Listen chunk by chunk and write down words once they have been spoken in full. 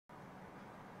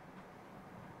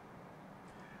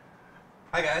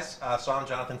Hi guys, so I'm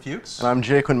Jonathan Fuchs. And I'm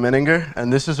Jacquin Menninger,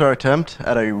 and this is our attempt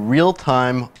at a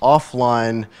real-time,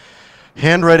 offline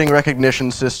handwriting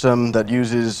recognition system that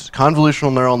uses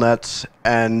convolutional neural nets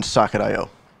and Socket.io.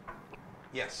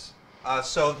 Yes.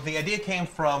 So the idea came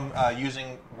from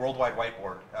using Worldwide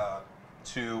Whiteboard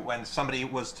to, when somebody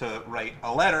was to write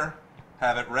a letter,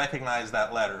 have it recognize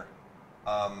that letter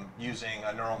using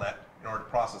a neural net in order to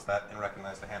process that and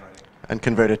recognize the handwriting. And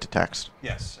convert it to text.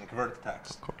 Yes, and convert it to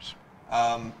text. Of course.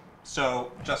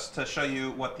 So just to show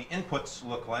you what the inputs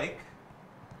look like,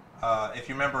 if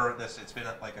you remember this, it's been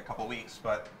like a couple weeks,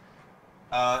 but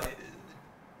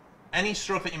any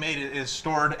stroke that you made is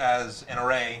stored as an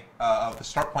array of the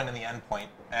start point and the end point,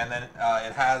 and then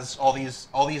it has all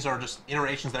these are just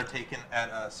iterations that are taken at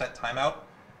a set timeout,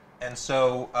 and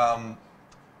so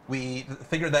we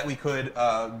figured that we could,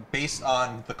 based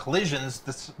on the collisions,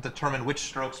 determine which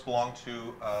strokes belong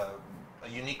to a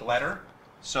unique letter.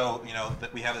 So, you know,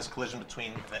 that we have this collision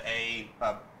between the A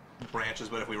branches,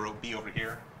 but if we wrote B over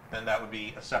here, then that would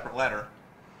be a separate letter.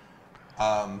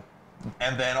 And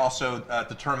then also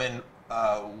determine,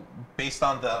 based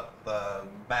on the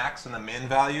max and the min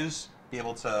values, be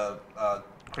able to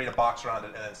create a box around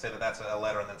it and then say that that's a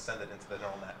letter and then send it into the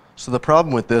neural net. So the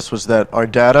problem with this was that our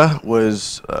data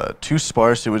was too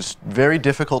sparse. It was very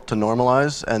difficult to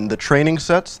normalize, and the training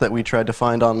sets that we tried to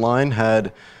find online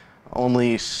had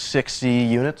only 60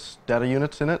 units, data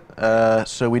units in it.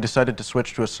 So we decided to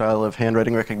switch to a style of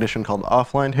handwriting recognition called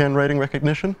offline handwriting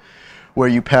recognition, where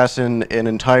you pass in an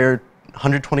entire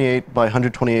 128 by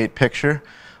 128 picture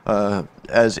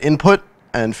as input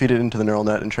and feed it into the neural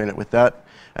net and train it with that.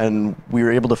 And we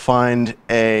were able to find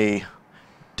a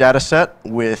data set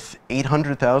with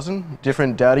 800,000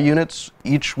 different data units,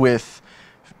 each with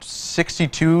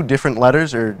 62 different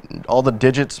letters, or all the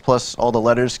digits plus all the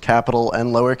letters, capital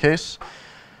and lowercase.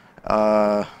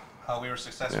 We were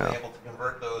successfully able to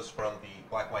convert those from the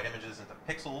black and white images into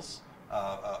pixels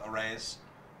arrays.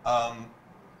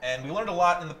 And we learned a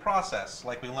lot in the process.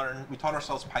 Like we taught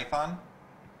ourselves Python.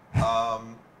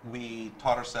 We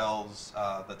taught ourselves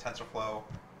the TensorFlow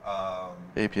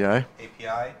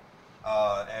API.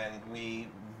 And we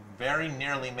very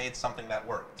nearly made something that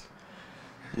worked.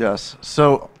 Yes.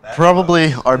 So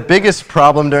probably our biggest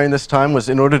problem during this time was,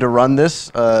 in order to run this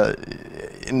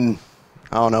in,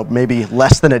 I don't know, maybe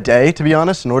less than a day, to be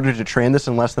honest. In order to train this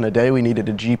in less than a day, we needed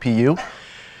a GPU.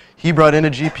 He brought in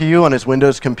a GPU on his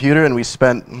Windows computer, and we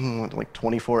spent like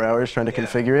 24 hours trying to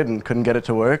configure it and couldn't get it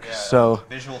to work. Yeah, so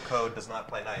visual code does not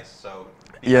play nice. So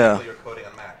yeah, you're coding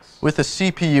on Macs. With a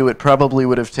CPU, it probably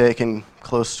would have taken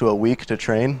close to a week to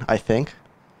train, I think.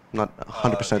 I'm not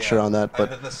 100% sure on that,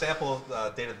 but the sample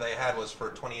data they had was for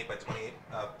 28 by 28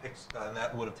 pics, and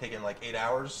that would have taken like 8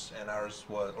 hours, and ours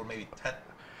was, or maybe 10.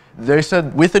 They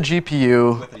said with a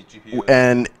GPU,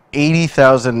 and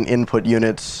 80,000 input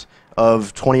units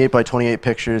of 28 by 28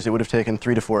 pictures, it would have taken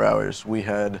 3 to 4 hours. We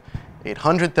had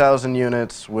 800,000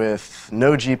 units with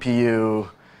no GPU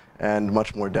and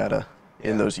much more data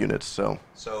in those units. So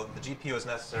the GPU is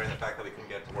necessary, and the fact that we couldn't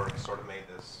get it to work sort of made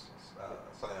this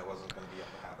something that wasn't going to be able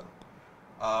to happen.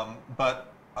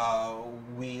 But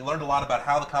we learned a lot about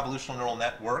how the convolutional neural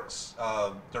net works.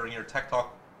 During your tech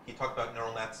talk, he talked about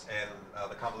neural nets, and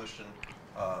the convolution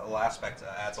aspect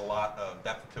adds a lot of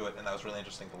depth to it, and that was really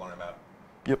interesting to learn about.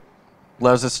 Yep.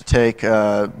 Allows us to take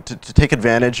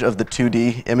advantage of the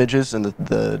 2D images and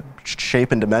the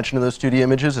shape and dimension of those 2D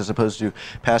images, as opposed to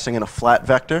passing in a flat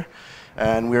vector.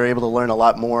 And we were able to learn a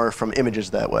lot more from images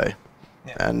that way,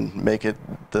 and make it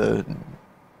the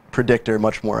predictor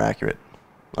much more accurate.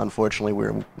 Unfortunately, we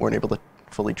weren't able to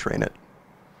fully train it.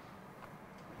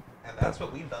 And that's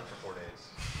what we've done for 4 days.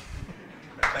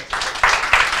 Thanks.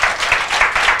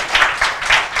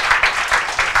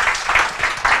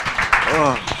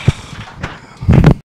 Oh.